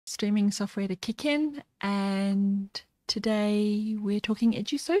streaming software to kick in, and today we're talking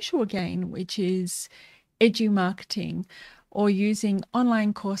edusocial again, which is edu-marketing, or using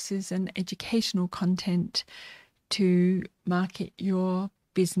online courses and educational content to market your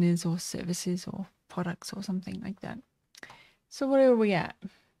business or services or products or something like that. So where are we at?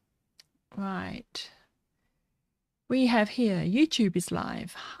 Right. We have here, YouTube is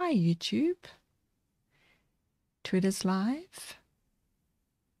live. Hi, YouTube. Twitter's live.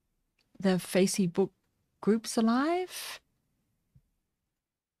 The Facebook group's alive.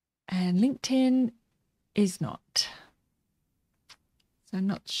 And LinkedIn is not. So I'm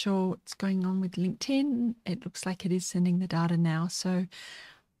not sure what's going on with LinkedIn. It looks like it is sending the data now. So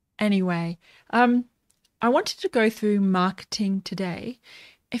anyway, I wanted to go through marketing today.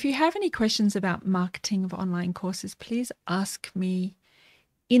 If you have any questions about marketing of online courses, please ask me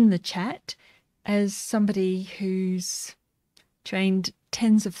in the chat. As somebody who's trained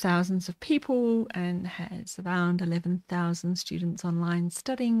tens of thousands of people and has around 11,000 students online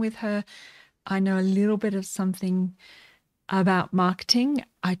studying with her, I know a little bit of something about marketing.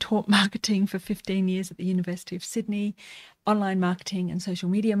 I taught marketing for 15 years at the University of Sydney, online marketing and social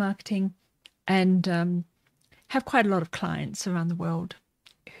media marketing, and have quite a lot of clients around the world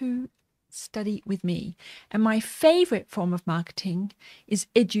who study with me. And my favorite form of marketing is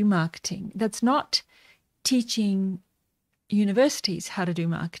edu-marketing. That's not teaching universities how to do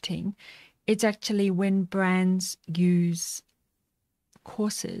marketing. It's actually when brands use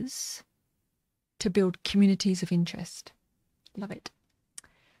courses to build communities of interest. Love it.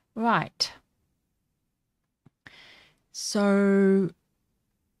 Right. So,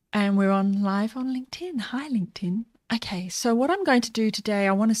 and we're on live on LinkedIn. Hi, LinkedIn. Okay, so what I'm going to do today,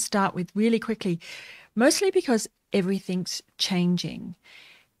 I want to start with really quickly, mostly because everything's changing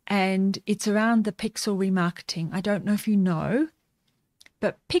and it's around the pixel remarketing. I don't know if you know,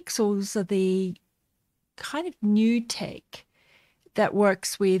 but pixels are the kind of new tech that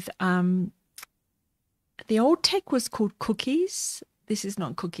works with, the old tech was called cookies. This is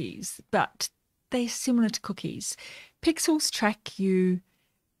not cookies, but they're similar to cookies. Pixels track you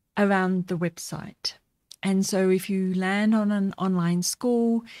around the website. And so if you land on an online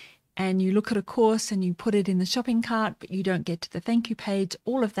school and you look at a course and you put it in the shopping cart, but you don't get to the thank you page,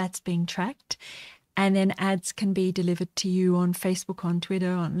 all of that's being tracked. And then ads can be delivered to you on Facebook, on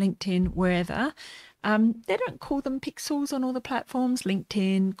Twitter, on LinkedIn, wherever. They don't call them pixels on all the platforms.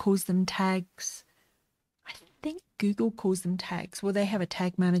 LinkedIn calls them tags. I think Google calls them tags. Well, they have a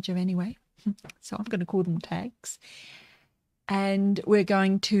tag manager anyway. So I'm going to call them tags. And we're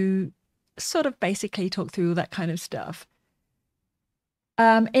going to sort of basically talk through all that kind of stuff.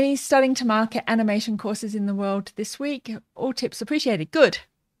 Any starting to market animation courses in the world this week? All tips appreciated. Good.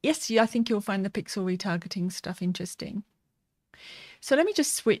 Yes, I think you'll find the pixel retargeting stuff interesting. So let me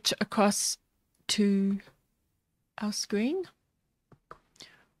just switch across to our screen.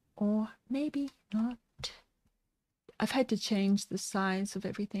 Or maybe not. I've had to change the size of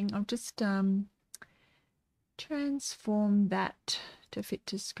everything. I'll just transform that to fit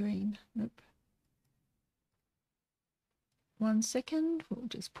to screen. Nope. 1 second. We'll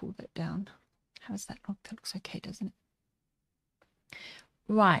just pull that down. How does that look? That looks okay, doesn't it?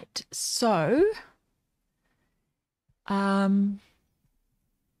 Right. So I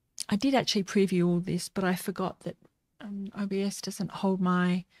did actually preview all this, but I forgot that OBS doesn't hold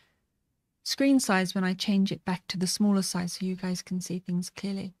my screen size when I change it back to the smaller size so you guys can see things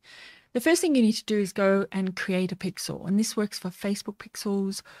clearly. The first thing you need to do is go and create a pixel. And this works for Facebook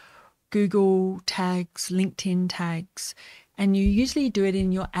pixels, Google tags, LinkedIn tags. And you usually do it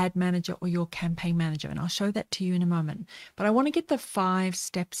in your ad manager or your campaign manager. And I'll show that to you in a moment. But I want to get the 5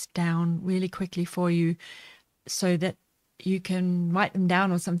 steps down really quickly for you so that you can write them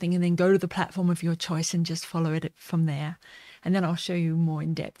down or something and then go to the platform of your choice and just follow it from there. And then I'll show you more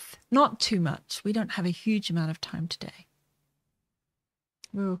in depth. Not too much. We don't have a huge amount of time today.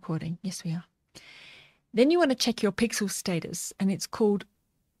 We're recording. Yes, we are. Then you want to check your pixel status, and it's called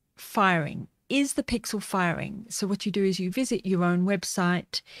firing. Is the pixel firing? So what you do is you visit your own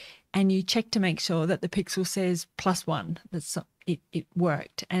website and you check to make sure that the pixel says +1. That's it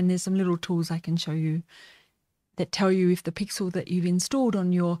worked. And there's some little tools I can show you that tell you if the pixel that you've installed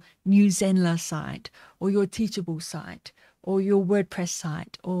on your New Zenler site or your Teachable site or your WordPress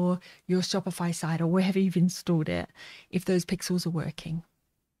site or your Shopify site or wherever you've installed it, if those pixels are working.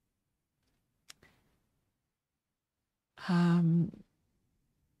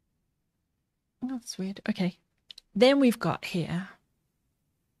 That's weird. Okay. Then we've got here.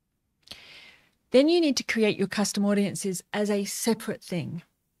 Then you need to create your custom audiences as a separate thing.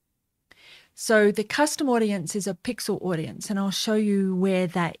 So the custom audience is a pixel audience, and I'll show you where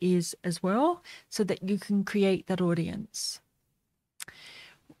that is as well so that you can create that audience.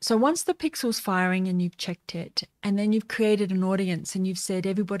 So once the pixel's firing and you've checked it, and then you've created an audience and you've said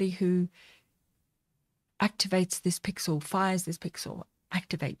everybody who activates this pixel, fires this pixel,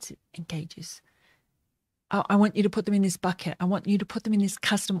 activates it, engages. I want you to put them in this bucket. I want you to put them in this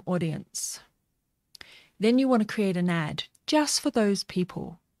custom audience. Then you want to create an ad just for those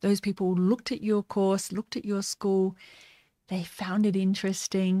people. Those people looked at your course, looked at your school, they found it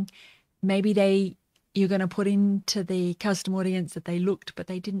interesting. Maybe you're going to put into the custom audience that they looked, but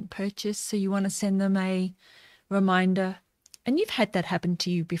they didn't purchase. So you want to send them a reminder. And you've had that happen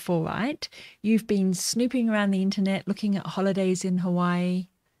to you before, right? You've been snooping around the internet, looking at holidays in Hawaii.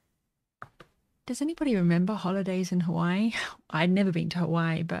 Does anybody remember holidays in Hawaii? I'd never been to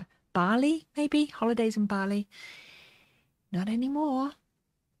Hawaii, but Bali, maybe? Holidays in Bali. Not anymore.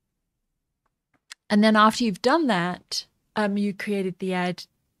 And then after you've done that, you created the ad,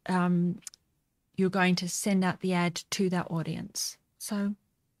 you're going to send out the ad to that audience. So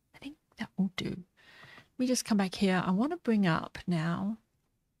I think that will do. Let me just come back here. I want to bring up now.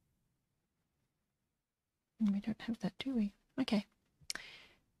 We don't have that, do we? Okay.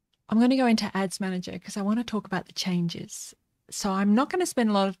 I'm going to go into Ads Manager because I want to talk about the changes. So I'm not going to spend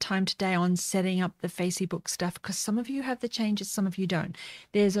a lot of time today on setting up the Facebook stuff because some of you have the changes, some of you don't.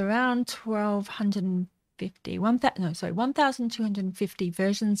 There's around 1,250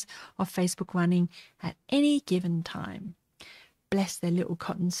 versions of Facebook running at any given time. Bless their little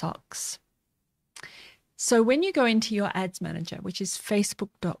cotton socks. So when you go into your Ads Manager, which is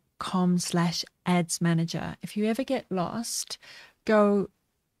facebook.com/ads manager, if you ever get lost, go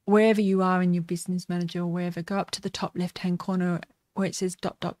wherever you are in your business manager or wherever, go up to the top left-hand corner where it says ...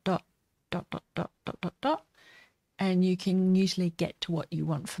 and you can usually get to what you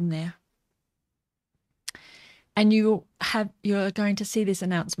want from there. And you're going to see this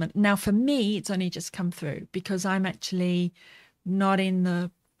announcement. Now, for me, it's only just come through because I'm actually not in the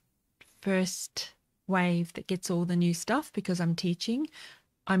first wave that gets all the new stuff because I'm teaching.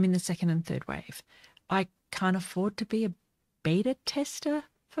 I'm in the second and third wave. I can't afford to be a beta tester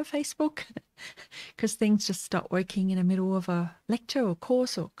for Facebook because things just start working in the middle of a lecture or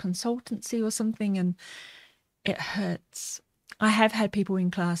course or consultancy or something, and it hurts. I have had people in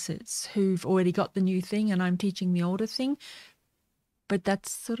classes who've already got the new thing and I'm teaching the older thing, but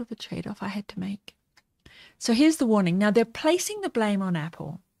that's sort of a trade-off I had to make. So here's the warning. Now they're placing the blame on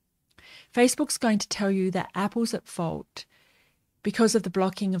Apple. Facebook's going to tell you that Apple's at fault because of the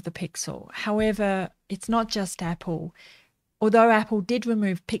blocking of the pixel. However, it's not just Apple. Although Apple did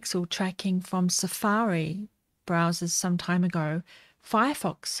remove pixel tracking from Safari browsers some time ago,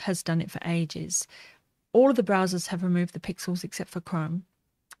 Firefox has done it for ages. All of the browsers have removed the pixels except for Chrome.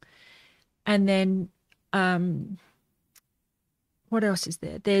 And then what else is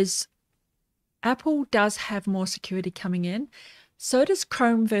there? Apple does have more security coming in. So does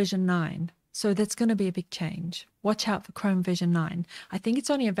Chrome version 9. So that's going to be a big change. Watch out for Chrome version 9. I think it's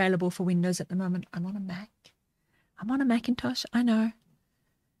only available for Windows at the moment. I'm on a Mac. I'm on a Macintosh, I know.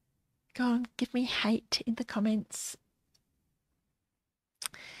 Go on, give me hate in the comments.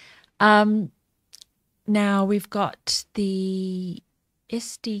 Now we've got the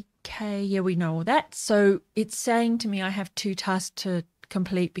SDK. Yeah, we know all that. So it's saying to me I have 2 tasks to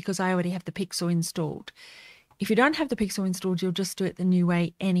complete because I already have the Pixel installed. If you don't have the Pixel installed, you'll just do it the new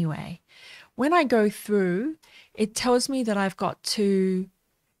way anyway. When I go through, it tells me that I've got to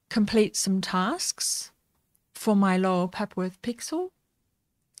complete some tasks for my Laurel Papworth Pixel.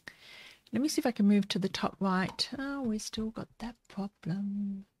 Let me see if I can move to the top right. Oh, we still got that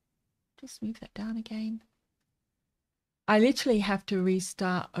problem. Just move that down again. I literally have to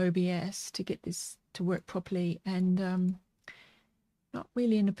restart OBS to get this to work properly, and not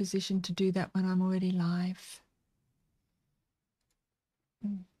really in a position to do that when I'm already live. I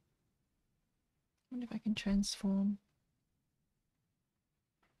wonder if I can transform.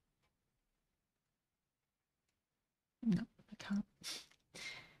 No, I can't.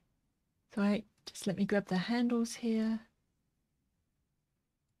 So just let me grab the handles here.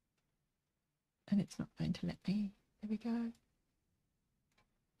 And it's not going to let me. There we go.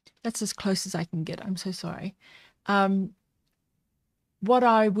 That's as close as I can get. I'm so sorry. What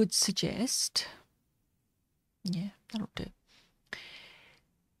I would suggest, yeah, that'll do.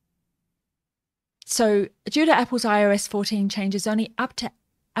 So due to Apple's iOS 14 changes, only up to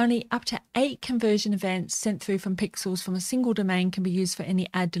 8 conversion events sent through from pixels from a single domain can be used for any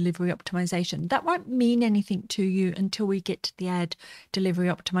ad delivery optimization. That won't mean anything to you until we get to the ad delivery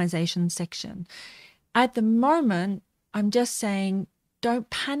optimization section. At the moment, I'm just saying don't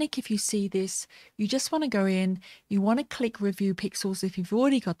panic if you see this. You just want to go in, you want to click review pixels if you've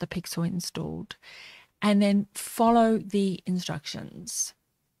already got the pixel installed, and then follow the instructions.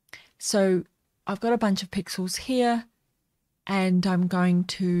 So I've got a bunch of pixels here, and I'm going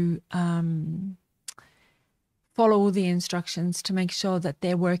to follow all the instructions to make sure that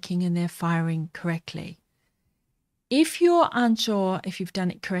they're working and they're firing correctly. If you're unsure if you've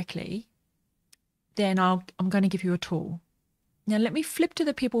done it correctly, then I'm going to give you a tool. Now let me flip to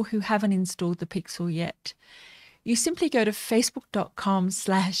the people who haven't installed the pixel yet. You simply go to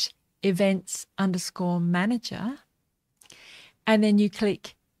facebook.com/events_manager, and then you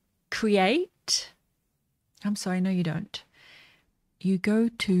click create. I'm sorry, no you don't. You go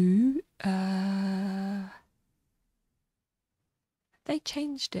to, they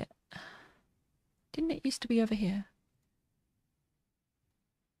changed it. Didn't it used to be over here?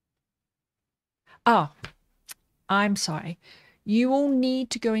 Oh, I'm sorry. You will need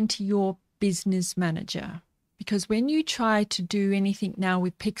to go into your business manager, because when you try to do anything now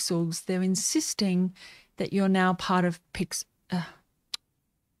with pixels, they're insisting that you're now part of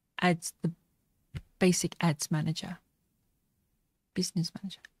ads, the basic ads manager, business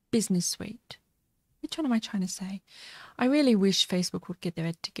manager, business suite. Which one am I trying to say? I really wish Facebook would get their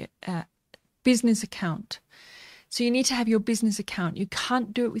head to get business account. So you need to have your business account. You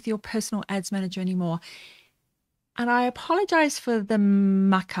can't do it with your personal ads manager anymore. And I apologize for the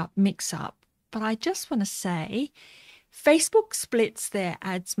mix-up, but I just want to say Facebook splits their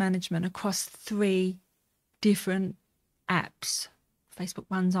ads management across 3 different apps. Facebook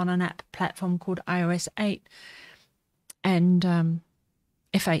runs on an app platform called iOS 8 and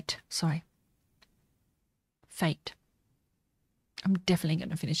F8, sorry. Fate. I'm definitely going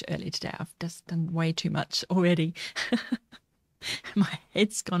to finish early today. I've just done way too much already. My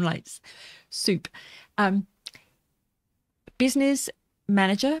head's gone like soup. Business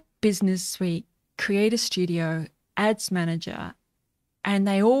Manager, Business Suite, Creator Studio, Ads Manager, and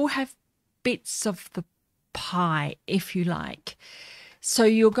they all have bits of the pie, if you like. So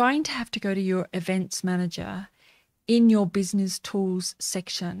you're going to have to go to your Events Manager in your Business Tools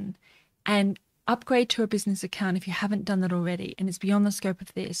section and upgrade to a business account if you haven't done that already and it's beyond the scope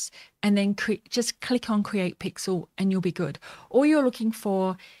of this, and then just click on Create Pixel and you'll be good. All you're looking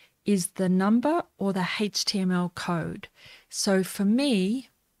for is the number or the HTML code. So for me,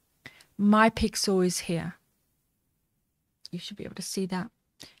 my pixel is here. You should be able to see that.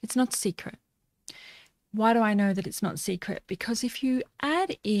 It's not secret. Why do I know that it's not secret? Because if you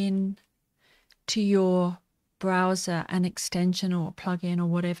add in to your browser an extension or plugin or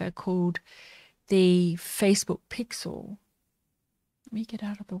whatever called the Facebook pixel, let me get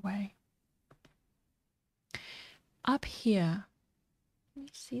out of the way. Up here, can you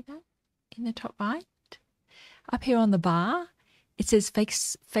see that in the top right? Up here on the bar, it says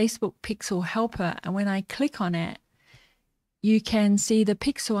Facebook Pixel Helper, and when I click on it, you can see the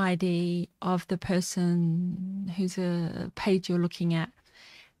pixel ID of the person whose page you're looking at,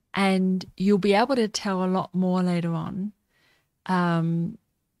 and you'll be able to tell a lot more later on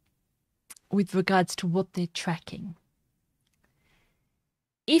with regards to what they're tracking.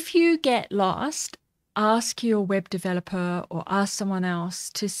 If you get lost, ask your web developer or ask someone else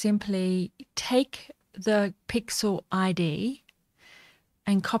to simply take the pixel ID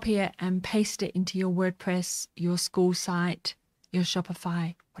and copy it and paste it into your WordPress, your school site, your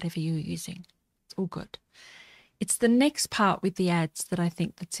Shopify, whatever you're using. It's all good. It's the next part with the ads that I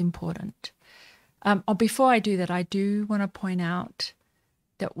think that's important. Before I do that, I do want to point out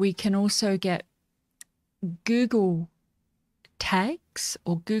that we can also get Google tags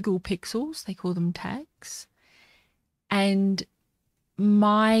or Google pixels, they call them tags. And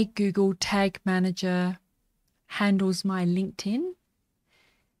my Google Tag Manager handles my LinkedIn.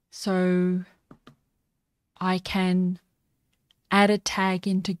 So I can add a tag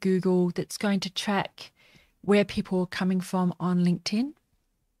into Google that's going to track where people are coming from on LinkedIn.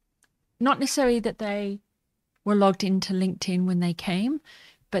 Not necessarily that they were logged into LinkedIn when they came,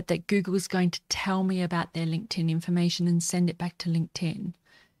 but that Google is going to tell me about their LinkedIn information and send it back to LinkedIn.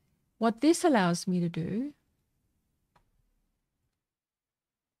 What this allows me to do,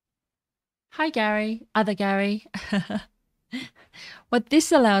 hi Gary, other Gary. What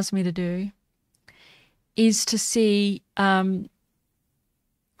this allows me to do is to see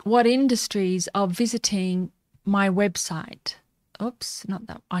what industries are visiting my website. Oops, not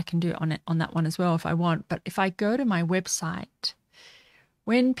that. I can do it on that one as well if I want. But if I go to my website,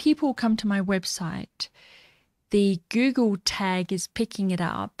 when people come to my website, the Google tag is picking it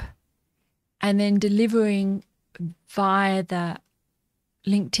up and then delivering via the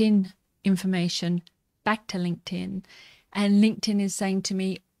LinkedIn information back to LinkedIn. And LinkedIn is saying to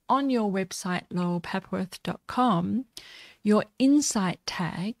me, on your website, laurelpapworth.com, your insight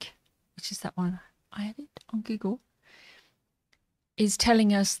tag, which is that one I added on Google, is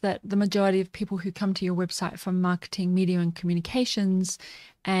telling us that the majority of people who come to your website from marketing, media and communications,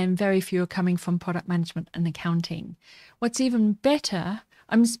 and very few are coming from product management and accounting. What's even better,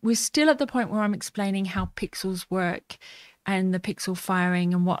 we're still at the point where I'm explaining how pixels work and the pixel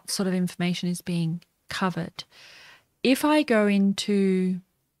firing and what sort of information is being covered. If I go into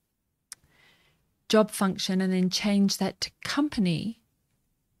job function and then change that to company,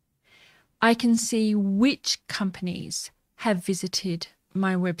 I can see which companies have visited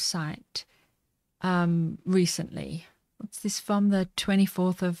my website recently. What's this from? The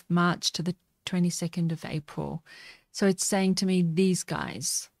 24th of March to the 22nd of April. So it's saying to me, these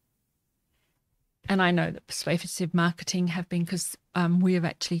guys. And I know that Persuasive Marketing have been, because we are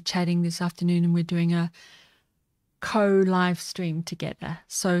actually chatting this afternoon and we're doing a co-live stream together.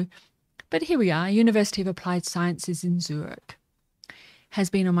 So, but here we are, University of Applied Sciences in Zurich has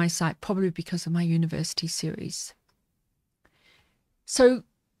been on my site, probably because of my university series. So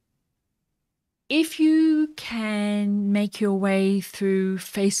if you can make your way through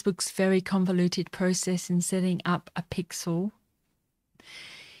Facebook's very convoluted process in setting up a pixel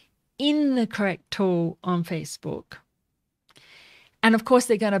in the correct tool on Facebook, and of course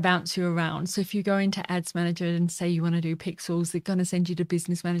they're going to bounce you around. So if you go into Ads Manager and say you want to do pixels, they're going to send you to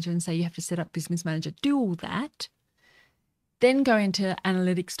Business Manager and say you have to set up Business Manager. Do all that. Then go into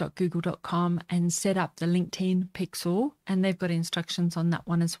analytics.google.com and set up the LinkedIn pixel, and they've got instructions on that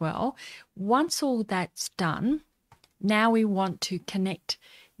one as well. Once all that's done, now we want to connect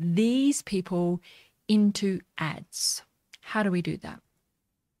these people into ads. How do we do that?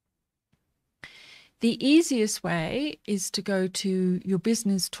 The easiest way is to go to your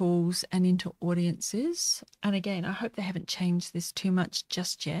business tools and into audiences. And again, I hope they haven't changed this too much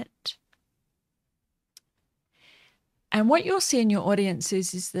just yet. And what you'll see in your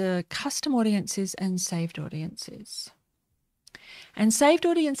audiences is the custom audiences and saved audiences. And saved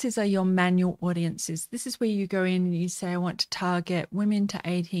audiences are your manual audiences. This is where you go in and you say, I want to target women to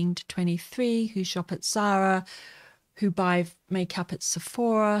 18 to 23 who shop at Zara, who buy makeup at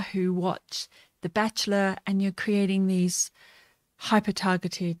Sephora, who watch The Bachelor, and you're creating these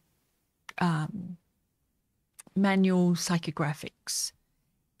hyper-targeted manual psychographics.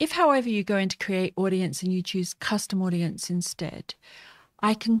 If, however, you go into create audience and you choose custom audience instead,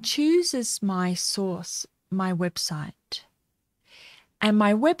 I can choose as my source my website. And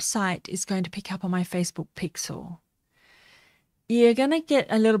my website is going to pick up on my Facebook pixel. You're going to get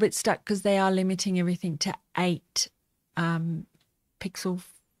a little bit stuck because they are limiting everything to 8 pixel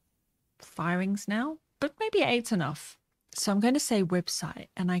firings now, but maybe 8's enough. So I'm going to say website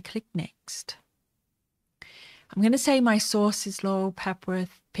and I click next. I'm going to say my source is Laurel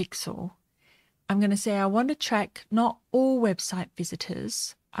Papworth Pixel. I'm going to say I want to track not all website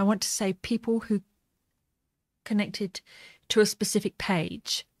visitors. I want to say people who connected to a specific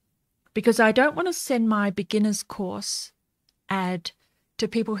page, because I don't want to send my beginner's course ad to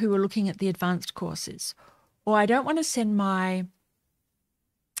people who are looking at the advanced courses, or I don't want to send my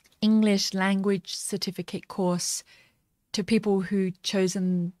English language certificate course to people who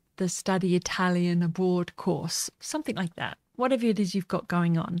chosen the study Italian abroad course, something like that, whatever it is you've got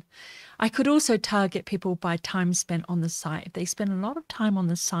going on. I could also target people by time spent on the site. If they spend a lot of time on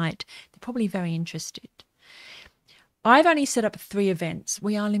the site, they're probably very interested. I've only set up 3 events.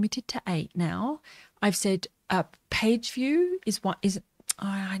 We are limited to 8 now. I've said page view is what is,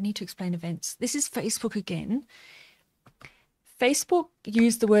 I need to explain events. This is Facebook again. Facebook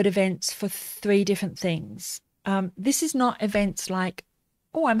used the word events for 3 different things. This is not events like,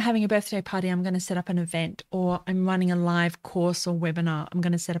 oh, I'm having a birthday party, I'm going to set up an event, or I'm running a live course or webinar, I'm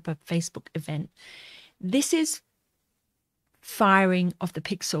going to set up a Facebook event. This is firing of the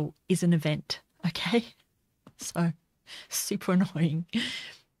pixel is an event, okay? So super annoying.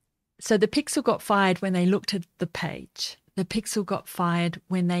 So the pixel got fired when they looked at the page. The pixel got fired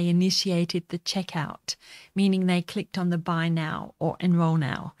when they initiated the checkout, meaning they clicked on the buy now or enroll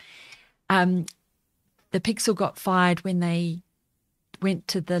now. The pixel got fired when they went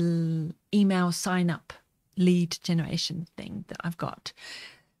to the email sign up lead generation thing that I've got.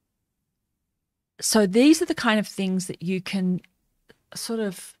 So these are the kind of things that you can sort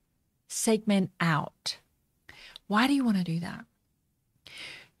of segment out. Why do you want to do that?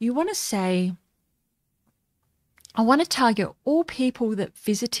 You want to say, I want to target all people that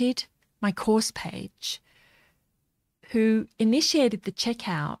visited my course page who initiated the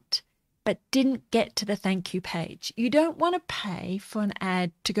checkout but didn't get to the thank you page. You don't want to pay for an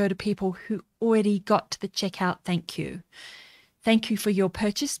ad to go to people who already got to the checkout thank you. Thank you for your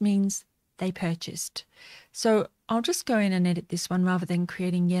purchase means they purchased. So I'll just go in and edit this one rather than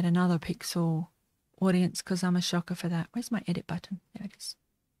creating yet another pixel audience because I'm a shocker for that. Where's my edit button? There it is.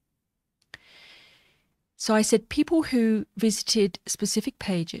 So I said people who visited specific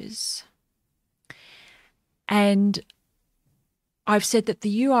pages, and I've said that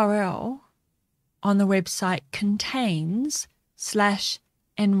the URL on the website contains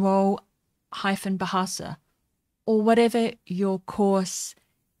 /enroll-bahasa or whatever your course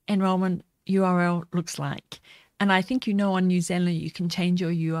enrollment URL looks like. And I think on New Zenler you can change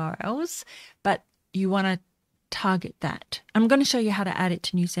your URLs, but you want to target that. I'm going to show you how to add it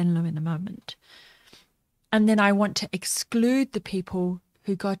to New Zenler in a moment. And then I want to exclude the people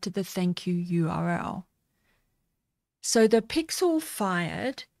who got to the thank you URL. So the pixel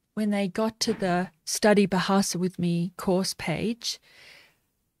fired when they got to the Study Bahasa with Me course page,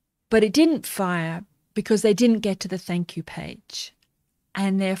 but it didn't fire because they didn't get to the thank you page.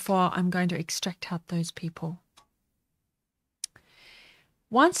 And therefore, I'm going to extract out those people.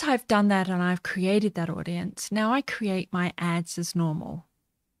 Once I've done that and I've created that audience, now I create my ads as normal.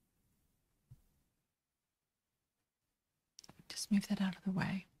 Just move that out of the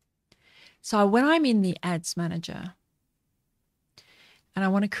way. So when I'm in the ads manager and I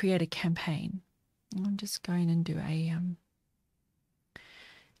want to create a campaign, I'm just going and do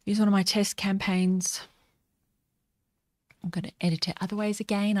use one of my test campaigns. I'm going to edit it. Otherwise,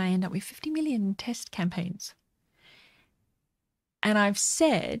 again, I end up with 50 million test campaigns. And I've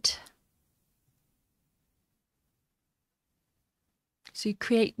said, so you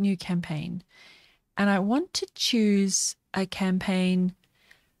create new campaign. And I want to choose a campaign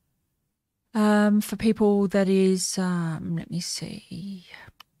for people that is, let me see.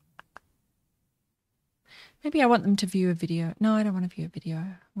 Maybe I want them to view a video. No, I don't want to view a video.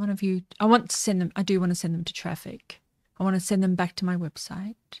 I want to send them, I do want to send them to traffic. I want to send them back to my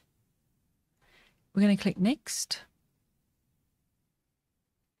website. We're going to click next.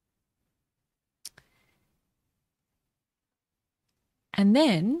 And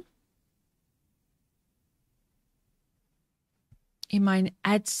then in my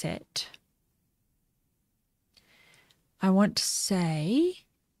ad set, I want to say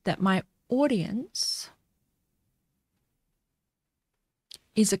that my audience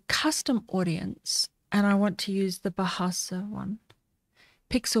is a custom audience, and I want to use the Bahasa one,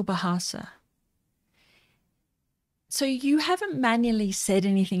 Pixel Bahasa. So you haven't manually said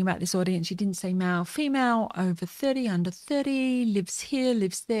anything about this audience. You didn't say male, female, over 30, under 30, lives here,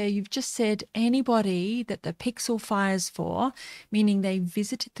 lives there. You've just said anybody that the pixel fires for, meaning they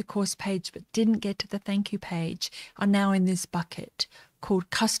visited the course page but didn't get to the thank you page, are now in this bucket called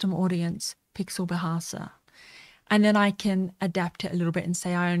custom audience, Pixel Bahasa. And then I can adapt it a little bit and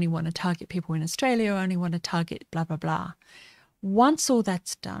say, I only want to target people in Australia, I only want to target blah, blah, blah. Once all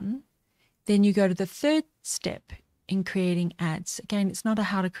that's done, then you go to the third step in creating ads. Again, it's not a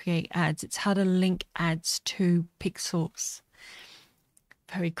how to create ads, it's how to link ads to pixels.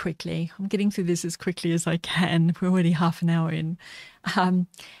 Very quickly. I'm getting through this as quickly as I can. We're already half an hour in. And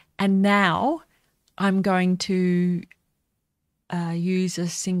now I'm going to use a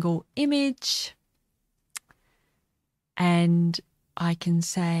single image, and I can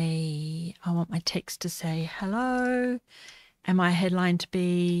say, I want my text to say hello, and my headline to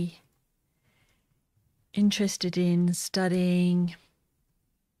be interested in studying,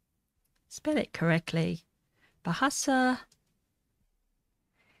 spell it correctly, Bahasa,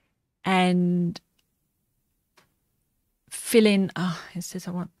 and fill in, it says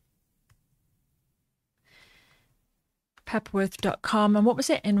I want papworth.com, and what was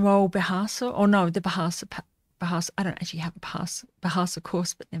it, enroll Bahasa, or no, the Bahasa, I don't actually have a Bahasa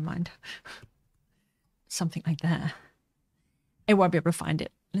course, but never mind. Something like that. It won't be able to find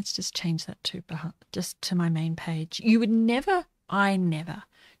it. Let's just change that to just to my main page. I never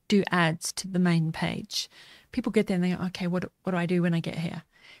do ads to the main page. People get there and they go, okay, what do I do when I get here?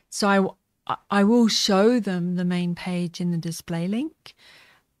 So I will show them the main page in the display link,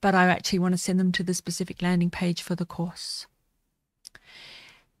 but I actually want to send them to the specific landing page for the course.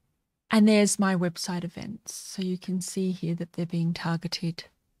 And there's my website events. So you can see here that they're being targeted.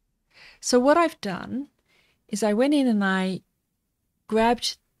 So what I've done is I went in and I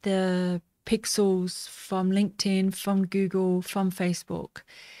grabbed the pixels from LinkedIn, from Google, from Facebook.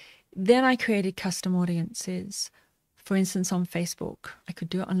 Then I created custom audiences. For instance, on Facebook, I could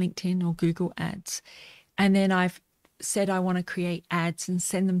do it on LinkedIn or Google Ads. And then I've said I want to create ads and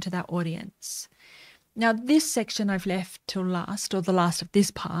send them to that audience. Now, this section I've left till last, or the last of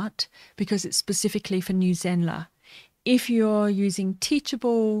this part, because it's specifically for New Zenler. If you're using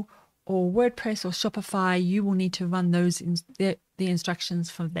Teachable or WordPress or Shopify, you will need to run those the instructions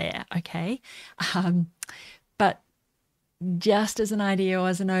from there, okay? But just as an idea or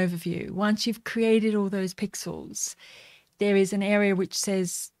as an overview, once you've created all those pixels, there is an area which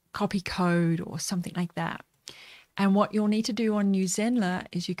says copy code or something like that. And what you'll need to do on New Zenler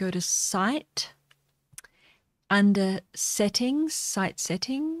is you go to Site, under Settings, Site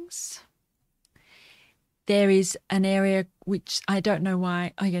Settings. There is an area which I don't know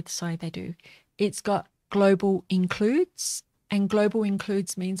why. Oh, yeah, sorry, they do. It's got Global Includes, and Global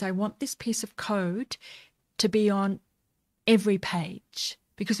Includes means I want this piece of code to be on every page,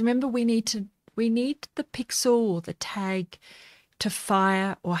 because remember, we need the pixel or the tag to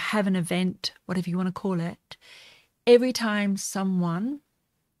fire or have an event, whatever you want to call it, every time someone,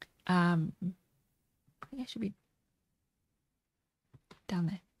 it should be down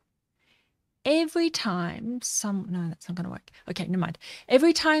there. Every time no, that's not going to work. Okay, never mind.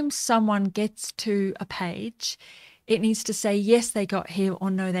 Every time someone gets to a page, it needs to say, yes, they got here,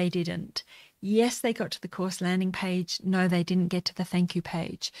 or no, they didn't. Yes, they got to the course landing page. No, they didn't get to the thank you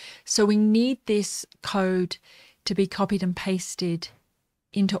page. So we need this code to be copied and pasted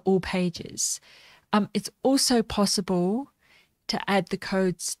into all pages. It's also possible to add the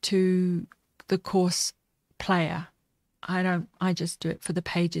codes to the course player. I just do it for the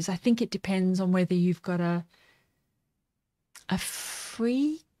pages. I think it depends on whether you've got a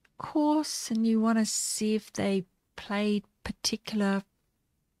free course and you want to see if they played particular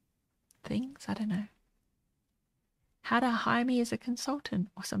things. I don't know. How to hire me as a consultant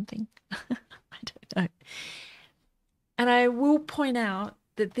or something. I don't know. And I will point out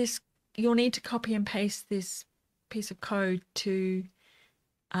that you'll need to copy and paste this piece of code to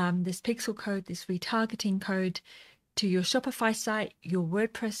this pixel code, this retargeting code, to your Shopify site, your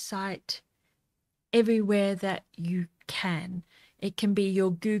WordPress site, everywhere that you can. It can be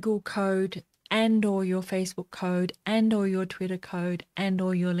your Google code and or your Facebook code and or your Twitter code and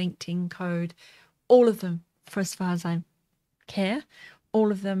or your LinkedIn code. All of them, for as far as I care,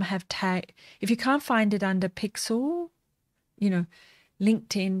 all of them have tag. If you can't find it under pixel,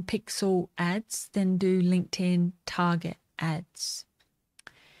 LinkedIn pixel ads, then do LinkedIn target ads.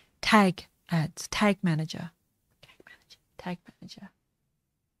 Tag ads, tag manager. Tag manager.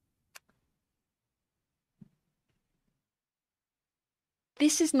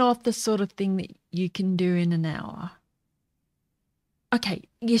 This is not the sort of thing that you can do in an hour. Okay,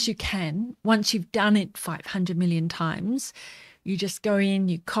 yes, you can. Once you've done it 500 million times, you just go in,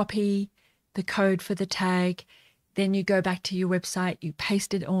 you copy the code for the tag, then you go back to your website, you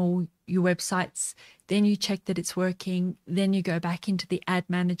paste it all your websites, then you check that it's working, then you go back into the ad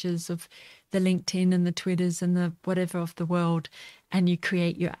managers of the LinkedIn and the Twitters and the whatever of the world, and you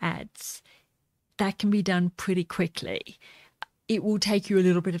create your ads. That can be done pretty quickly. It will take you a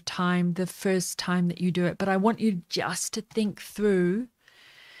little bit of time the first time that you do it, but I want you just to think through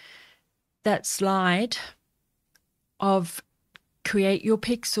that slide of create your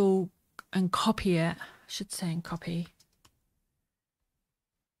pixel and copy it. I should say and copy.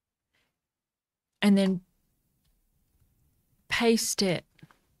 And then paste it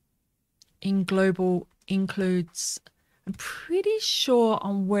in Global Includes. I'm pretty sure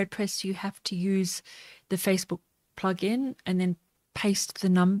on WordPress you have to use the Facebook plugin and then paste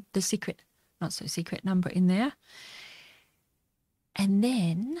the secret, not so secret number in there. And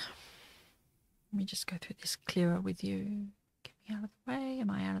then, let me just go through this clearer with you. Get me out of the way. Am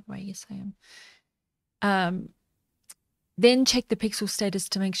I out of the way? Yes, I am. Then check the pixel status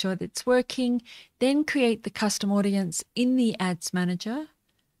to make sure that it's working. Then create the custom audience in the ads manager,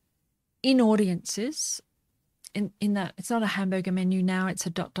 in audiences. In that, it's not a hamburger menu now, it's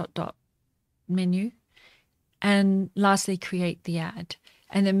a ... menu. And lastly, create the ad.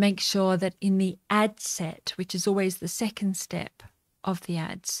 And then make sure that in the ad set, which is always the second step of the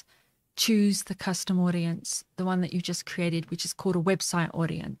ads, choose the custom audience, the one that you just created, which is called a website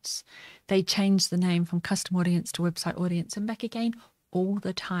audience. They change the name from custom audience to website audience and back again all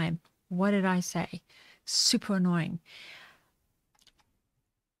the time. What did I say? Super annoying.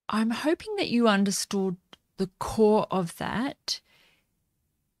 I'm hoping that you understood the core of that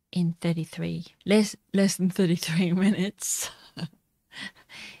in less than 33 minutes.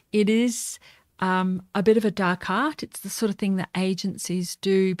 It is a bit of a dark art. It's the sort of thing that agencies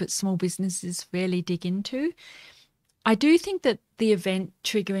do, but small businesses rarely dig into. I do think that the event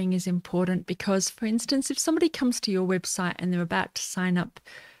triggering is important because, for instance, if somebody comes to your website and they're about to sign up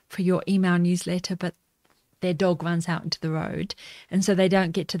for your email newsletter, but their dog runs out into the road, and so they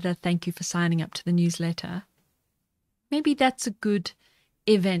don't get to the thank you for signing up to the newsletter. Maybe that's a good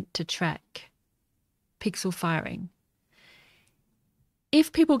event to track, pixel firing.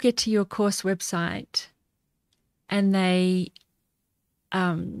 If people get to your course website and they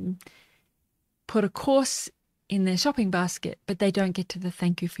put a course in their shopping basket, but they don't get to the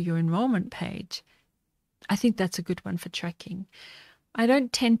thank you for your enrollment page, I think that's a good one for tracking. I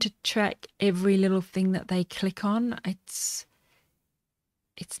don't tend to track every little thing that they click on. It's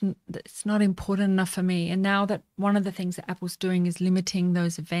not important enough for me. And now that one of the things that Apple's doing is limiting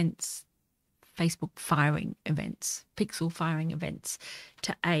those events, Facebook firing events, pixel firing events,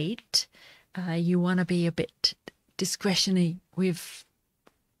 to 8, you want to be a bit discretionary with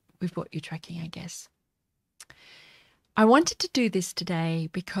what you're tracking, I guess. I wanted to do this today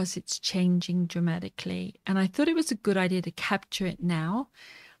because it's changing dramatically, and I thought it was a good idea to capture it now.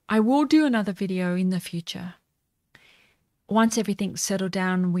 I will do another video in the future. Once everything's settled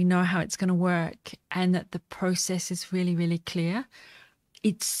down, we know how it's going to work and that the process is really, really clear.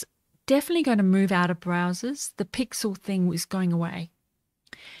 It's definitely going to move out of browsers. The pixel thing is going away.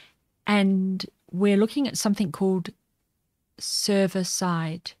 And we're looking at something called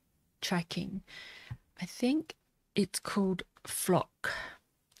server-side tracking. I think it's called Flock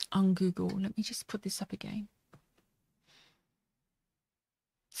on Google. Let me just put this up again.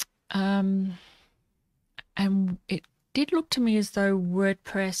 And it did look to me as though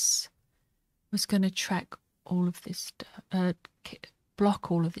WordPress was going to track all of this stuff, block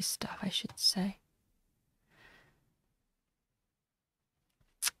all of this stuff, I should say.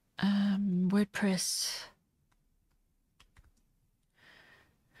 WordPress.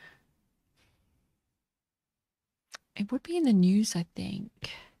 It would be in the news, I think.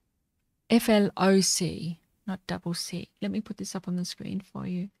 FLOC, not double C. Let me put this up on the screen for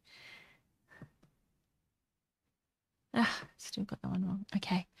you. Still got that one wrong.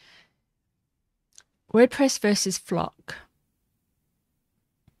 Okay. WordPress versus Flock.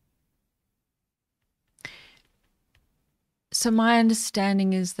 So my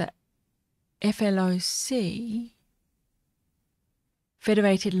understanding is that FLOC,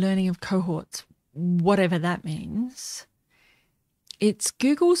 Federated Learning of Cohorts, whatever that means, it's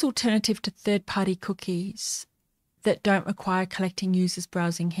Google's alternative to third-party cookies that don't require collecting users'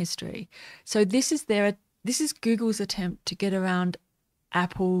 browsing history. So this is Google's attempt to get around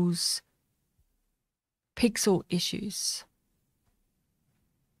Apple's pixel issues.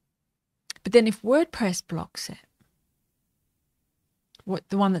 But then if WordPress blocks it,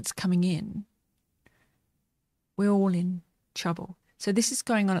 the one that's coming in, we're all in trouble. So this is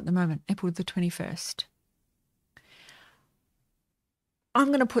going on at the moment, April the 21st. I'm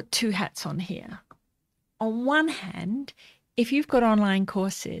going to put two hats on here. On one hand, if you've got online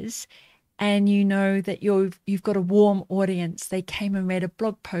courses and you know that you've got a warm audience, they came and read a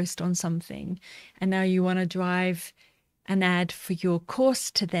blog post on something, and now you want to drive an ad for your course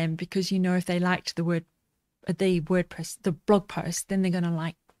to them because you know if they liked the WordPress, the blog post, then they're going to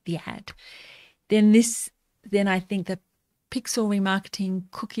like the ad. Then I think that pixel remarketing,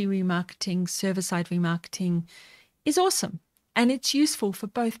 cookie remarketing, server-side remarketing is awesome. And it's useful for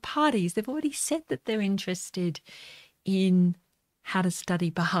both parties. They've already said that they're interested in how to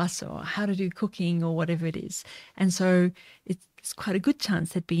study Bahasa or how to do cooking or whatever it is. And so it's quite a good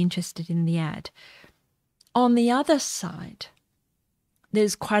chance they'd be interested in the ad. On the other side,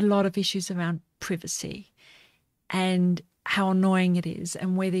 there's quite a lot of issues around privacy and how annoying it is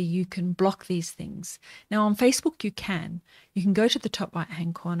and whether you can block these things. Now on Facebook, you can. You can go to the top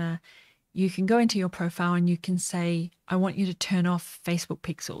right-hand corner. You can go into your profile and you can say, I want you to turn off Facebook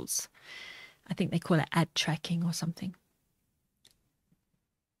pixels. I think they call it ad tracking or something.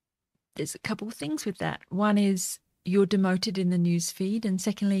 There's a couple of things with that. One is you're demoted in the news feed, and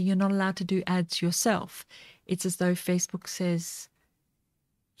secondly, you're not allowed to do ads yourself. It's as though Facebook says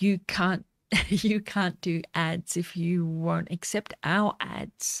you can't do ads if you won't accept our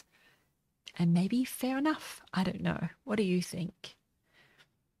ads. And maybe fair enough. I don't know. What do you think?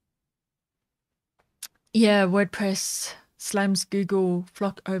 Yeah, WordPress slams Google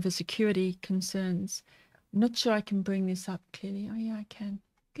Flock over security concerns. I'm not sure I can bring this up clearly. Oh, yeah, I can.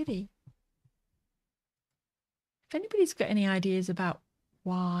 Goody. If anybody's got any ideas about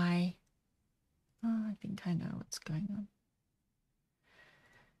why, I think I know what's going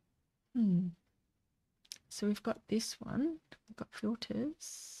on. So we've got this one. We've got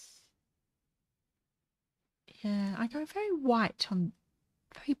filters. Yeah, I go very white on,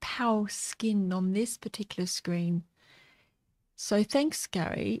 very pale skin on this particular screen. So thanks,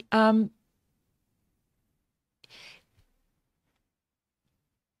 Gary.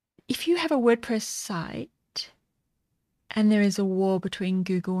 If you have a WordPress site and there is a war between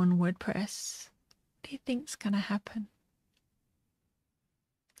Google and WordPress, what do you think's going to happen?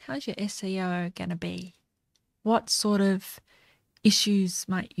 How's your SEO going to be? What sort of issues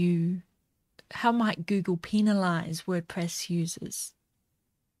how might Google penalize WordPress users?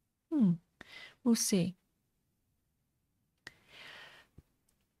 We'll see.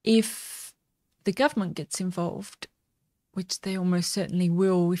 If the government gets involved, which they almost certainly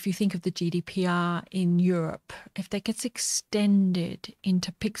will, if you think of the GDPR in Europe, if that gets extended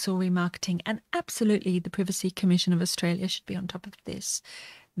into pixel remarketing, and absolutely the Privacy Commission of Australia should be on top of this,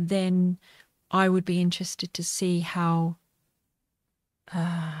 then I would be interested to see how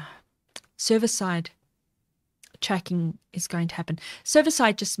server-side tracking is going to happen.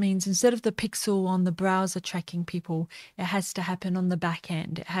 Server-side just means instead of the pixel on the browser tracking people, it has to happen on the back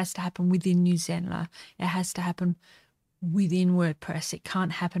end. It has to happen within Newsendler. It has to happen within WordPress. It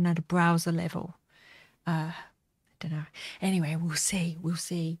can't happen at a browser level. I don't know. Anyway, we'll see. We'll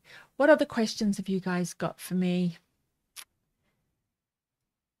see. What other questions have you guys got for me?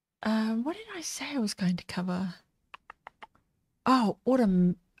 What did I say I was going to cover? Oh,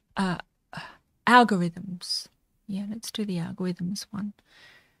 algorithms. Yeah, let's do the algorithms one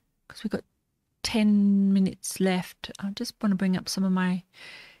because we've got 10 minutes left. I just want to bring up some of my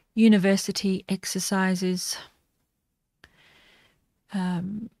university exercises.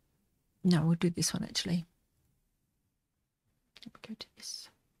 No, we'll do this one actually. Let me go to this.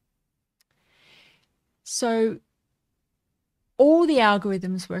 So all the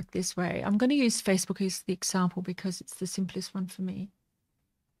algorithms work this way. I'm going to use Facebook as the example because it's the simplest one for me.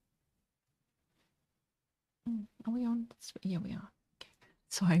 Are we on? Yeah, we are. Okay.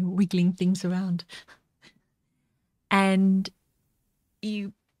 Sorry, wiggling things around. And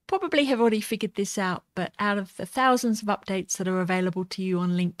you probably have already figured this out, but out of the thousands of updates that are available to you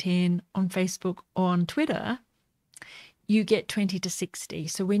on LinkedIn, on Facebook, or on Twitter, you get 20 to 60.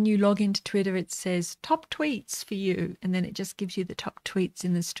 So when you log into Twitter, it says top tweets for you, and then it just gives you the top tweets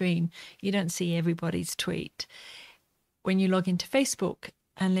in the stream. You don't see everybody's tweet. When you log into Facebook,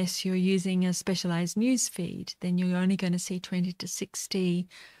 unless you're using a specialized news feed, then you're only going to see 20 to 60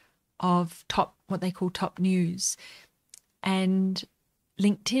 of what they call top news. And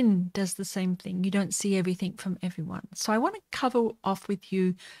LinkedIn does the same thing. You don't see everything from everyone. So I want to cover off with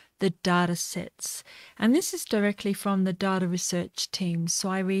you the data sets. And this is directly from the data research team. So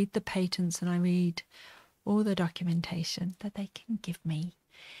I read the patents and I read all the documentation that they can give me.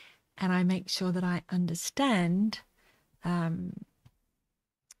 And I make sure that I understand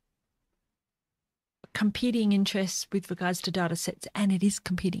competing interests with regards to data sets, and it is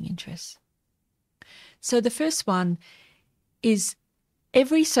competing interests. So the first one is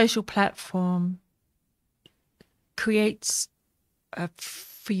every social platform creates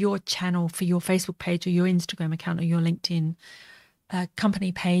for your channel, for your Facebook page or your Instagram account or your LinkedIn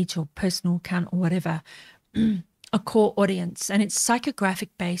company page or personal account or whatever, a core audience, and it's psychographic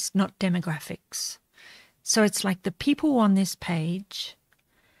based, not demographics. So it's like the people on this page,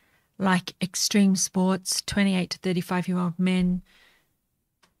 like extreme sports, 28 to 35-year-old men,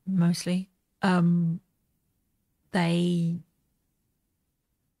 mostly. They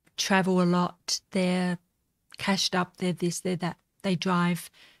travel a lot. They're cashed up. They're this, they're that. They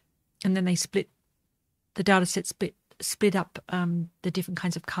drive, and then they split the data set. Split up the different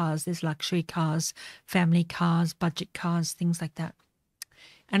kinds of cars. There's luxury cars, family cars, budget cars, things like that.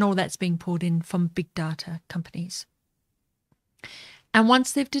 And all that's being pulled in from big data companies. And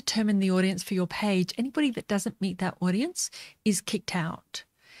once they've determined the audience for your page, anybody that doesn't meet that audience is kicked out.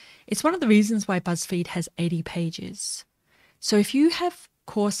 It's one of the reasons why BuzzFeed has 80 pages. So if you have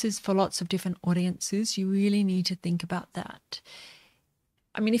courses for lots of different audiences, you really need to think about that.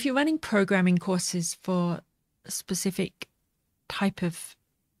 I mean, if you're running programming courses for a specific type of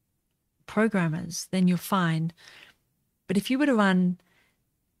programmers, then you're fine. But if you were to run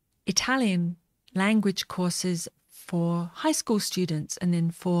Italian language courses for high school students and then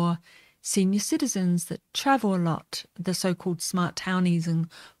for senior citizens that travel a lot, the so-called smart townies and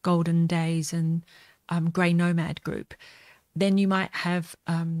golden days and grey nomad group, then you might have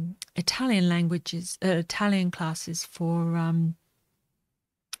Italian classes for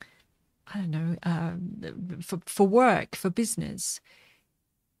I don't know, for work, for business.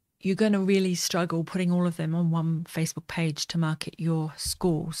 You're going to really struggle putting all of them on one Facebook page to market your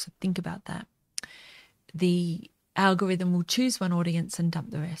school. So think about that. The algorithm will choose one audience and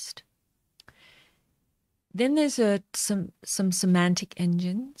dump the rest. Then there's some semantic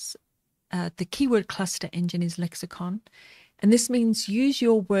engines. The keyword cluster engine is Lexicon. And this means use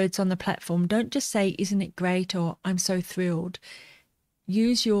your words on the platform. Don't just say, isn't it great, or I'm so thrilled.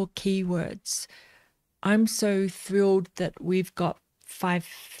 Use your keywords. I'm so thrilled that we've got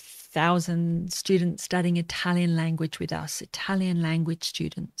 5,000 students studying Italian language with us, Italian language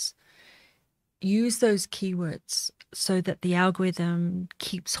students. Use those keywords so that the algorithm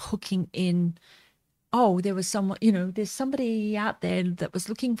keeps hooking in. Oh, there was someone, there's somebody out there that was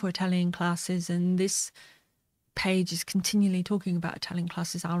looking for Italian classes, and this page is continually talking about Italian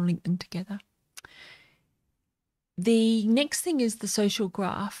classes. I'll link them together. The next thing is the social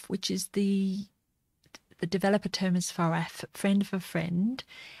graph, which is the developer term is for a friend of a friend.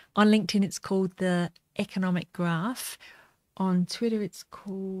 On LinkedIn, it's called the economic graph. On Twitter, it's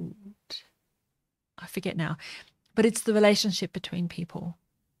called, I forget now, but it's the relationship between people.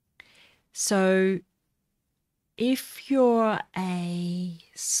 So if you're a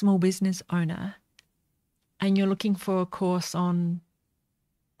small business owner and you're looking for a course on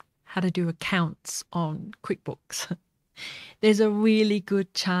how to do accounts on QuickBooks, there's a really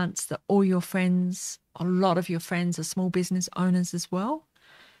good chance that all your friends, a lot of your friends, are small business owners as well.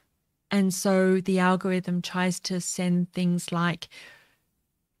 And so the algorithm tries to send things like,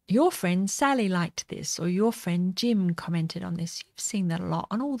 your friend Sally liked this, or your friend Jim commented on this. You've seen that a lot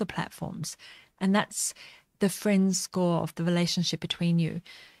on all the platforms. And that's the friend score of the relationship between you.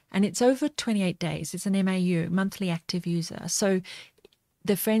 And it's over 28 days. It's an MAU, monthly active user. So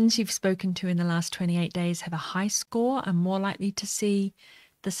the friends you've spoken to in the last 28 days have a high score and more likely to see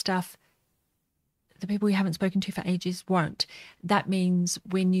the stuff. The people you haven't spoken to for ages won't. That means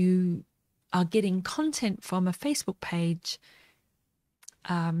when you are getting content from a Facebook page,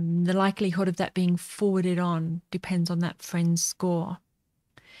 the likelihood of that being forwarded on depends on that friend's score.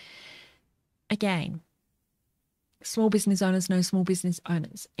 Again, small business owners know small business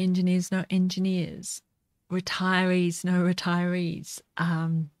owners, engineers know engineers, retirees know retirees,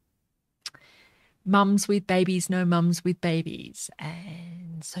 mums with babies know mums with babies,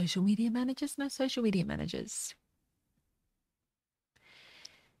 and social media managers know social media managers.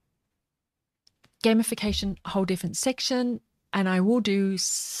 Gamification, a whole different section. And I will do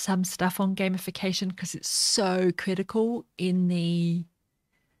some stuff on gamification because it's so critical in the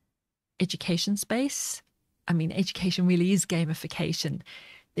education space. I mean, education really is gamification.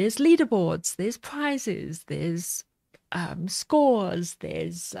 There's leaderboards, there's prizes, there's scores,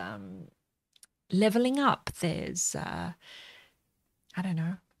 there's leveling up, there's, I don't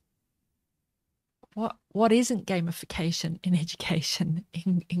know, what isn't gamification in education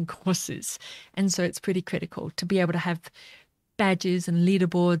in courses. And so it's pretty critical to be able to have badges and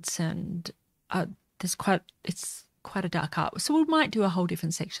leaderboards, and it's quite a dark art. So we might do a whole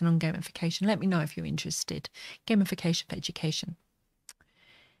different section on gamification. Let me know if you're interested. Gamification for education.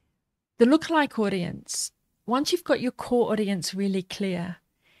 The lookalike audience. Once you've got your core audience really clear,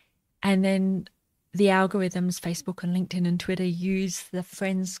 and then the algorithms, Facebook and LinkedIn and Twitter, use the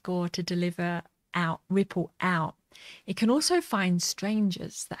friend score to deliver out, ripple out. It can also find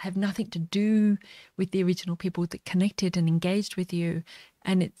strangers that have nothing to do with the original people that connected and engaged with you,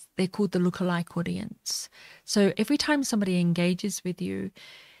 and they're called the lookalike audience. So every time somebody engages with you,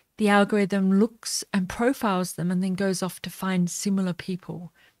 the algorithm looks and profiles them and then goes off to find similar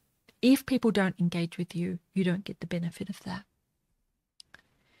people. If people don't engage with you, you don't get the benefit of that.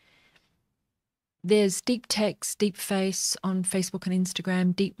 There's deep text, deep face on Facebook and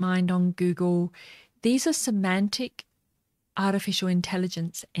Instagram, DeepMind on Google. These are semantic artificial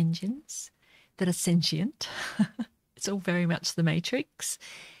intelligence engines that are sentient. It's all very much the Matrix.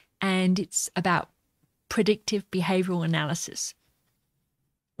 And it's about predictive behavioral analysis,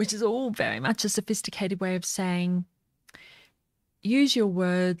 which is all very much a sophisticated way of saying, use your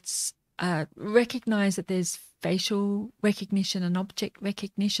words, recognize that there's facial recognition and object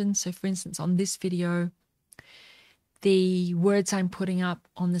recognition. So for instance, on this video, the words I'm putting up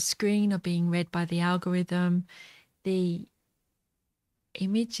on the screen are being read by the algorithm. The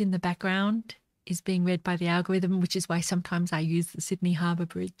image in the background is being read by the algorithm, which is why sometimes I use the Sydney Harbour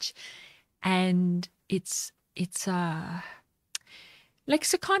Bridge. And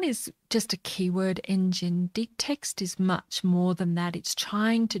lexicon is just a keyword engine. Deep text is much more than that. It's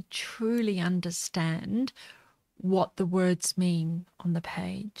trying to truly understand what the words mean on the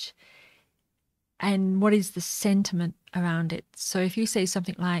page and what is the sentiment around it. So if you say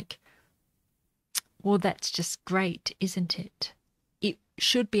something like, well, that's just great, isn't it? It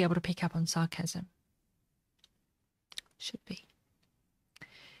should be able to pick up on sarcasm. Should be.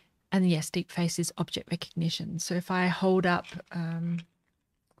 And yes, deep face is object recognition. So if I hold up,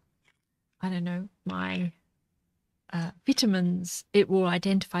 I don't know, my vitamins, it will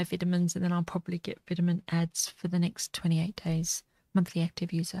identify vitamins, and then I'll probably get vitamin ads for the next 28 days, monthly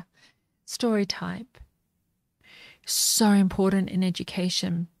active user. Story type. So important in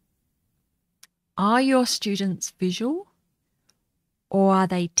education. Are your students visual or are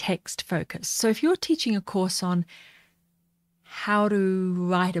they text focused? So if you're teaching a course on how to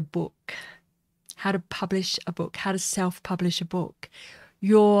write a book, how to publish a book, how to self-publish a book,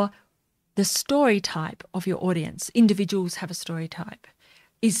 the story type of your audience, individuals have a story type,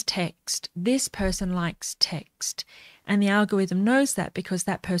 is text. This person likes text. And the algorithm knows that because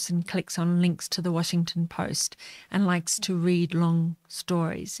that person clicks on links to the Washington Post and likes to read long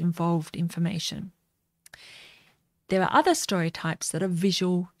stories, involved information. There are other story types that are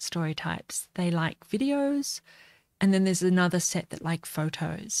visual story types. They like videos, and then there's another set that like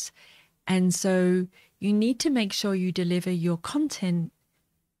photos. And so you need to make sure you deliver your content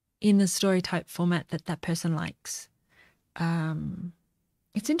in the story type format that that person likes.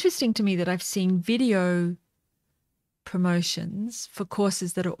 It's interesting to me that I've seen video promotions for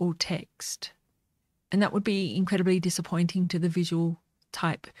courses that are all text. And that would be incredibly disappointing to the visual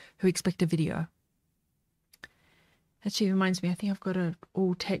type who expect a video. Actually reminds me, I think I've got an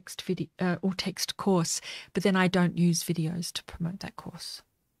all text course, but then I don't use videos to promote that course.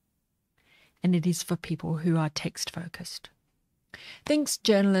 And it is for people who are text focused. Think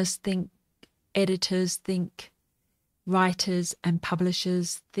journalists, think editors, think writers and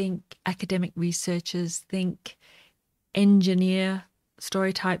publishers, think academic researchers, think engineer,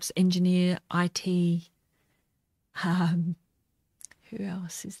 story types, engineer, IT. Who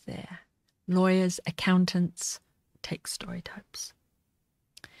else is there? Lawyers, accountants, text story types.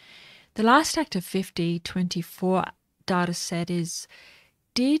 The last act of 5024 data set is,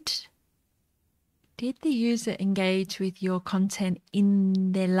 did the user engage with your content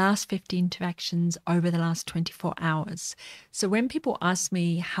in their last 50 interactions over the last 24 hours? So when people ask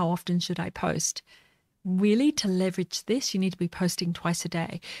me how often should I post, really to leverage this, you need to be posting twice a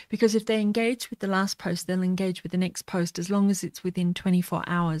day, because if they engage with the last post, they'll engage with the next post as long as it's within 24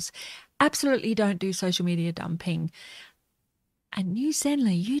 hours. Absolutely don't do social media dumping. And you,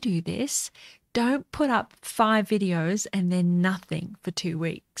 Zenler, you do this. Don't put up 5 videos and then nothing for 2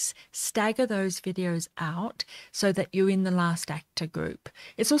 weeks. Stagger those videos out so that you're in the last actor group.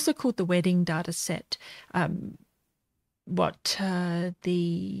 It's also called the wedding data set. What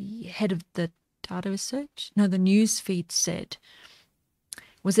the head of the data research, the news feed said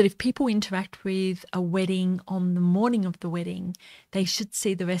was that if people interact with a wedding on the morning of the wedding, they should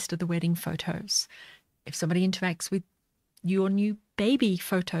see the rest of the wedding photos. If somebody interacts with your new baby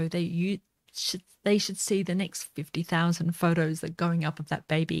photo, they should see the next 50,000 photos that are going up of that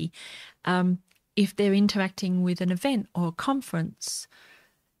baby. If they're interacting with an event or a conference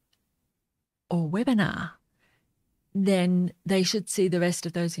or webinar, then they should see the rest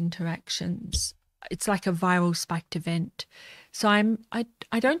of those interactions. It's like a viral spiked event. So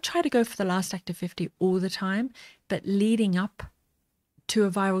I don't try to go for the last act of 50 all the time, but leading up to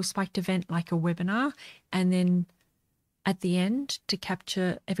a viral spiked event like a webinar, and then at the end to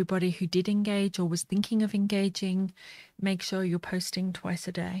capture everybody who did engage or was thinking of engaging, make sure you're posting twice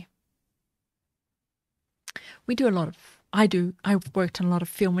a day. I've worked on a lot of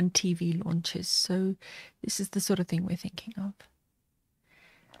film and TV launches, so this is the sort of thing we're thinking of.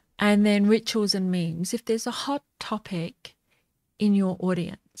 And then rituals and memes. If there's a hot topic in your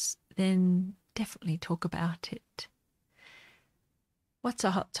audience, then definitely talk about it. What's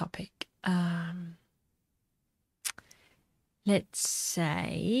a hot topic? Let's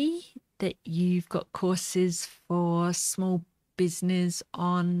say that you've got courses for small business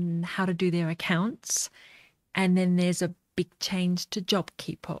on how to do their accounts, and then there's a big change to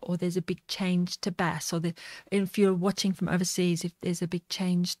JobKeeper, or there's a big change to BAS, or if you're watching from overseas, if there's a big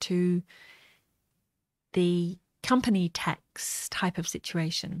change to the company tax type of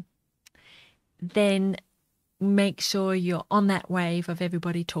situation, then make sure you're on that wave of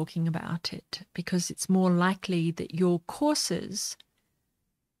everybody talking about it, because it's more likely that your courses,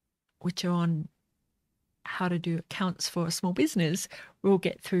 which are on how to do accounts for a small business, will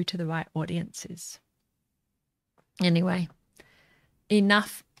get through to the right audiences. Anyway,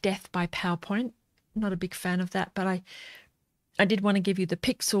 enough death by PowerPoint. Not a big fan of that, but I did want to give you the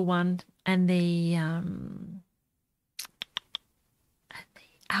Pixel one and the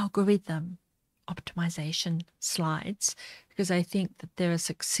algorithm optimization slides, because I think that they're a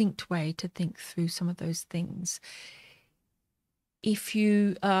succinct way to think through some of those things. If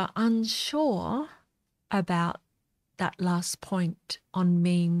you are unsure about that last point on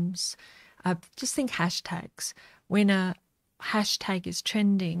memes, just think hashtags. When a hashtag is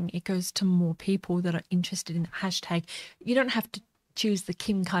trending, it goes to more people that are interested in the hashtag. You don't have to choose the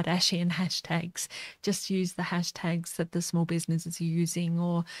Kim Kardashian hashtags. Just use the hashtags that the small businesses are using,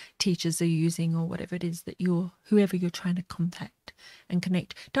 or teachers are using, or whatever it is that whoever you're trying to contact. and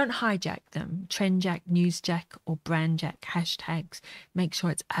connect. Don't hijack them. Trendjack, newsjack, or brandjack hashtags. Make sure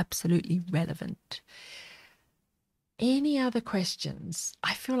it's absolutely relevant. Any other questions?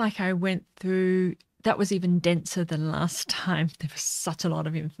 I feel like I went through, that was even denser than last time. There was such a lot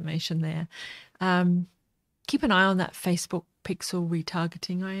of information there. Keep an eye on that Facebook pixel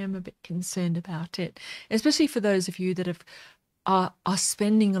retargeting. I am a bit concerned about it, especially for those of you that are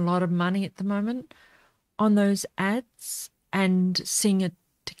spending a lot of money at the moment on those ads and seeing a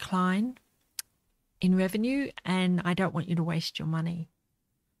decline in revenue. And I don't want you to waste your money,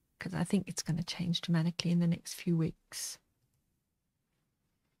 because I think it's going to change dramatically in the next few weeks.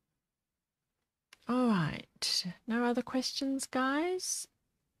 All right. No other questions, guys?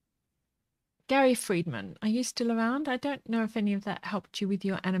 Gary Friedman, are you still around? I don't know if any of that helped you with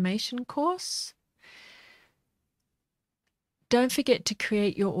your animation course. Don't forget to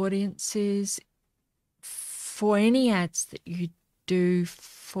create your audiences for any ads that you do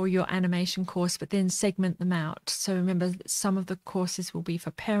for your animation course, but then segment them out. So remember, some of the courses will be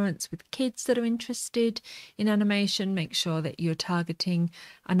for parents with kids that are interested in animation. Make sure that you're targeting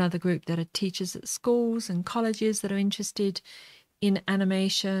another group that are teachers at schools and colleges that are interested in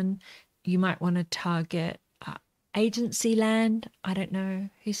animation. You might want to target agency land. I don't know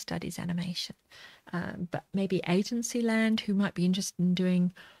who studies animation, but maybe agency land who might be interested in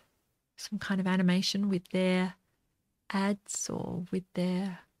doing some kind of animation with their ads or with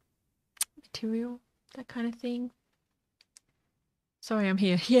their material, that kind of thing. Sorry, I'm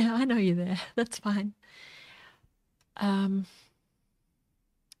here. Yeah, I know you're there. That's fine.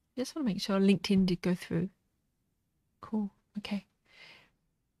 Just want to make sure LinkedIn did go through. Cool. Okay.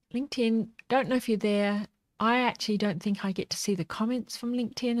 LinkedIn, don't know if you're there. I actually don't think I get to see the comments from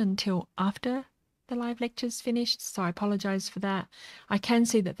LinkedIn until after the live lecture's finished, so I apologize for that. I can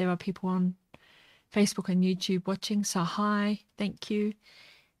see that there are people on Facebook and YouTube watching, so hi, thank you.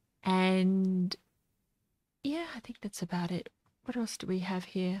 And yeah, I think that's about it. What else do we have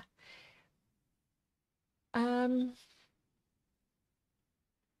here?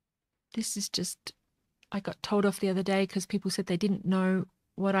 This is just, I got told off the other day because people said they didn't know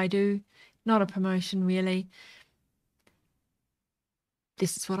what I do. Not a promotion, really.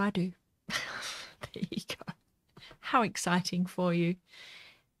 This is what I do. There you go. How exciting for you.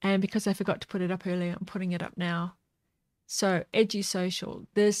 And because I forgot to put it up earlier, I'm putting it up now. So edusocial,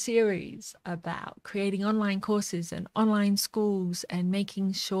 the series about creating online courses and online schools and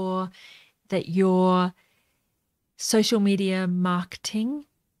making sure that your social media marketing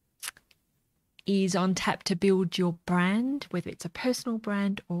is on tap to build your brand, whether it's a personal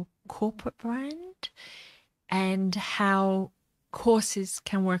brand or corporate brand, and how courses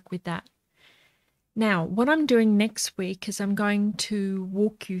can work with that. Now, what I'm doing next week is I'm going to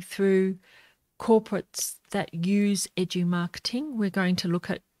walk you through corporates that use edu marketing. We're going to look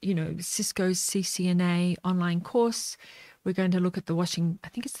at, Cisco's CCNA online course. We're going to look at I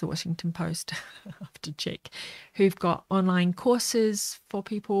think it's the Washington Post, I have to check, who've got online courses for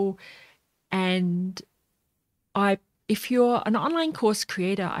people. And if you're an online course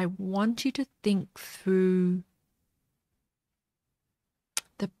creator, I want you to think through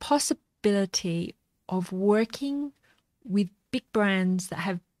the possibility of working with big brands that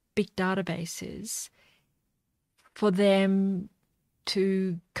have big databases for them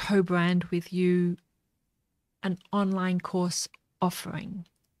to co-brand with you an online course offering.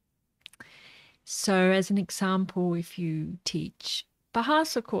 So as an example, if you teach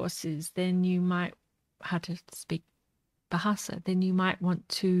Bahasa courses, then you might, how to speak Bahasa, then you might want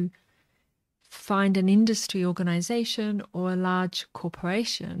to find an industry organization or a large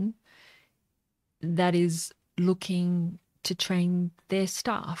corporation that is looking to train their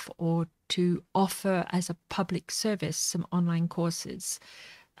staff or to offer as a public service some online courses.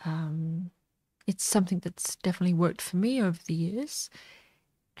 It's something that's definitely worked for me over the years.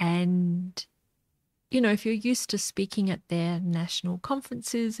 And, if you're used to speaking at their national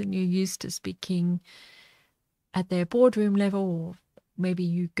conferences and you're used to speaking at their boardroom level, or maybe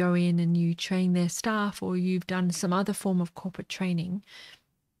you go in and you train their staff, or you've done some other form of corporate training,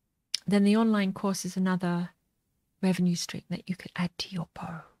 then the online course is another revenue stream that you could add to your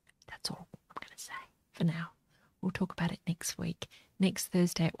bow. That's all I'm going to say for now. We'll talk about it next week, next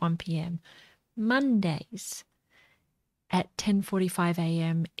Thursday at 1 p.m. Mondays at 10:45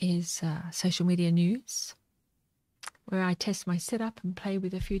 a.m. is social media news, where I test my setup and play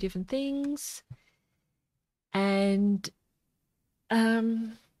with a few different things. And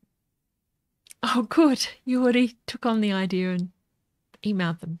oh, good, you already took on the idea and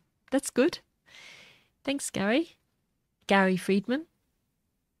emailed them. That's good. Thanks, Gary. Gary Friedman.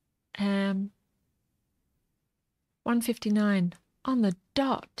 1:59. On the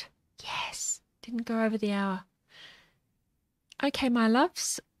dot. Yes. Didn't go over the hour. Okay, my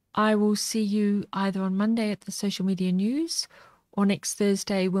loves. I will see you either on Monday at the social media news or next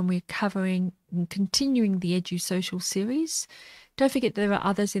Thursday when we're covering and continuing the edusocial series. Don't forget there are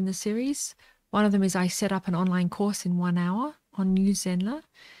others in the series. One of them is I set up an online course in 1 hour on New Zenler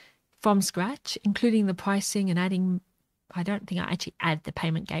from scratch, including the pricing and adding, I don't think I actually add the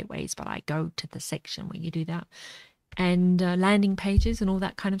payment gateways, but I go to the section where you do that, and landing pages and all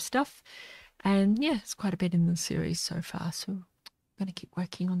that kind of stuff. And yeah, it's quite a bit in the series so far, so I'm going to keep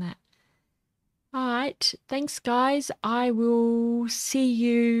working on that. All right. Thanks, guys. I will see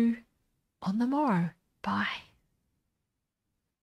you on the morrow. Bye.